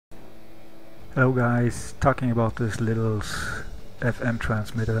Hello guys, talking about this little FM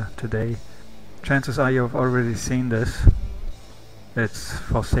transmitter today. Chances are you've already seen this. It's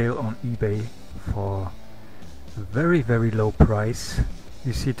for sale on eBay for a very low price.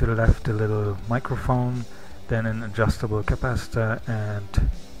 You see to the left a little microphone, then an adjustable capacitor and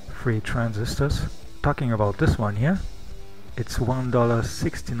 3 transistors. Talking about this one here, it's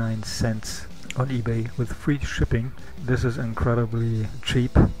 $1.69 on eBay with free shipping. This is incredibly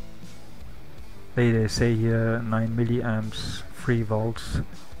cheap. They say here 9 milliamps, 3 volts,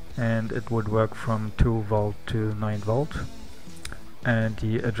 and it would work from 2 volt to 9 volt, and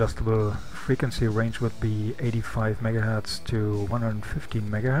the adjustable frequency range would be 85 megahertz to 115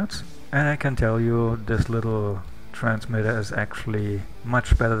 megahertz. And I can tell you this little transmitter is actually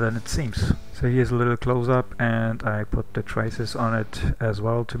much better than it seems. So here's a little close-up, and I put the traces on it as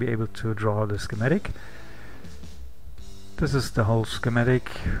well to be able to draw the schematic. This is the whole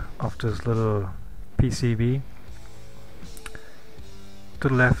schematic of this little PCB. To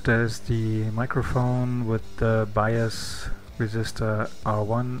the left there's the microphone with the bias resistor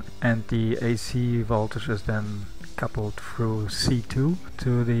R1, and the AC voltage is then coupled through C2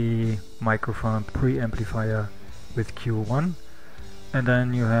 to the microphone preamplifier with Q1, and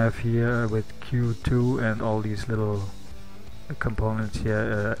then you have here with Q2 and all these little components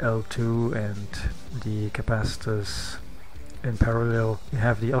here, L2 and the capacitors in parallel. You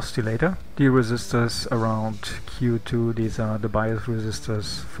have the oscillator, the resistors around Q2, these are the bias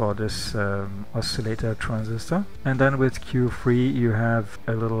resistors for this oscillator transistor. And then with Q3 you have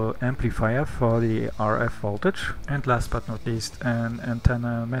a little amplifier for the RF voltage, and last but not least an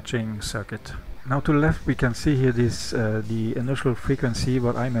antenna matching circuit. Now to the left we can see here this the initial frequency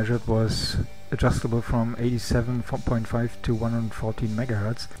what I measured was adjustable from 87.5 to 114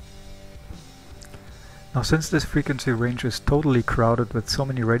 megahertz. Now since this frequency range is totally crowded with so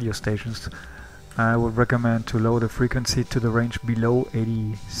many radio stations, I would recommend to lower the frequency to the range below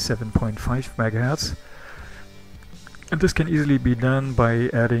 87.5 MHz. And this can easily be done by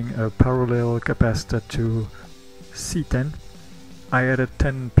adding a parallel capacitor to C10. I added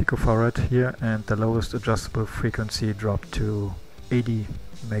 10 picofarad here, and the lowest adjustable frequency dropped to 80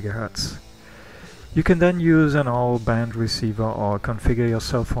 MHz. You can then use an all-band receiver or configure your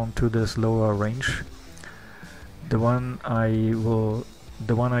cell phone to this lower range. The one I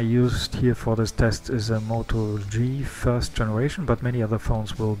used here for this test is a Moto G first generation, but many other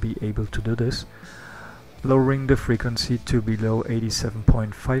phones will be able to do this. Lowering the frequency to below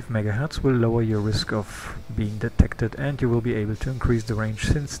 87.5 MHz will lower your risk of being detected, and you will be able to increase the range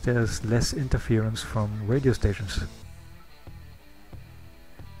since there's less interference from radio stations.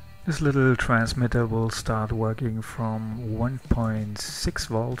 This little transmitter will start working from 1.6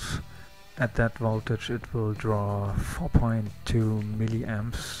 volts. At that voltage it will draw 4.2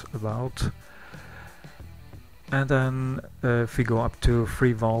 milliamps about, and then if we go up to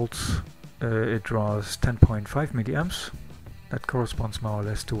 3 volts it draws 10.5 milliamps. That corresponds more or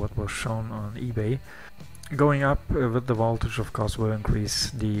less to what was shown on eBay. Going up with the voltage of course will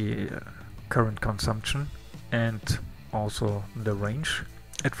increase the current consumption and also the range.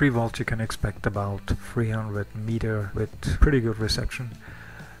 At 3 volts you can expect about 300 meter with pretty good reception.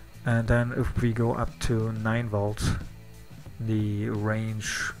 And then if we go up to 9 volts, the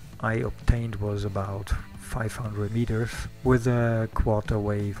range I obtained was about 500 meters with a quarter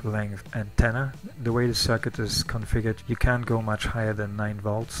wavelength antenna. The way the circuit is configured, you can't go much higher than 9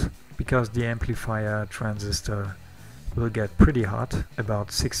 volts because the amplifier transistor will get pretty hot,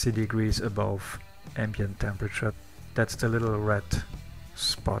 about 60 degrees above ambient temperature. That's the little red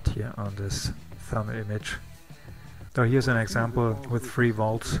spot here on this thermal image. So here's an example with 3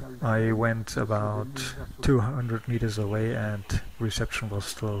 volts. I went about 200 meters away and reception was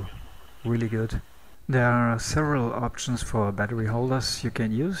still really good. There are several options for battery holders you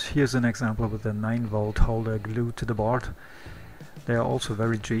can use. Here's an example with a 9 volt holder glued to the board. They are also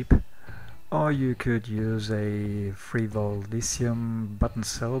very cheap. Or you could use a 3 volt lithium button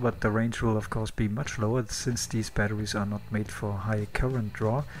cell, but the range will of course be much lower since these batteries are not made for high current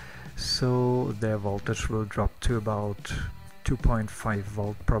draw. So their voltage will drop to about 2.5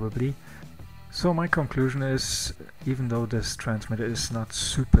 volt probably. So my conclusion is, even though this transmitter is not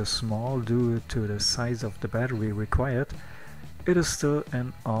super small due to the size of the battery required, it is still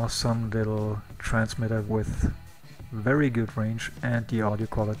an awesome little transmitter with very good range, and the audio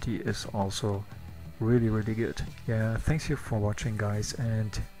quality is also really good. Yeah, thanks you for watching guys,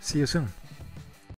 and see you soon.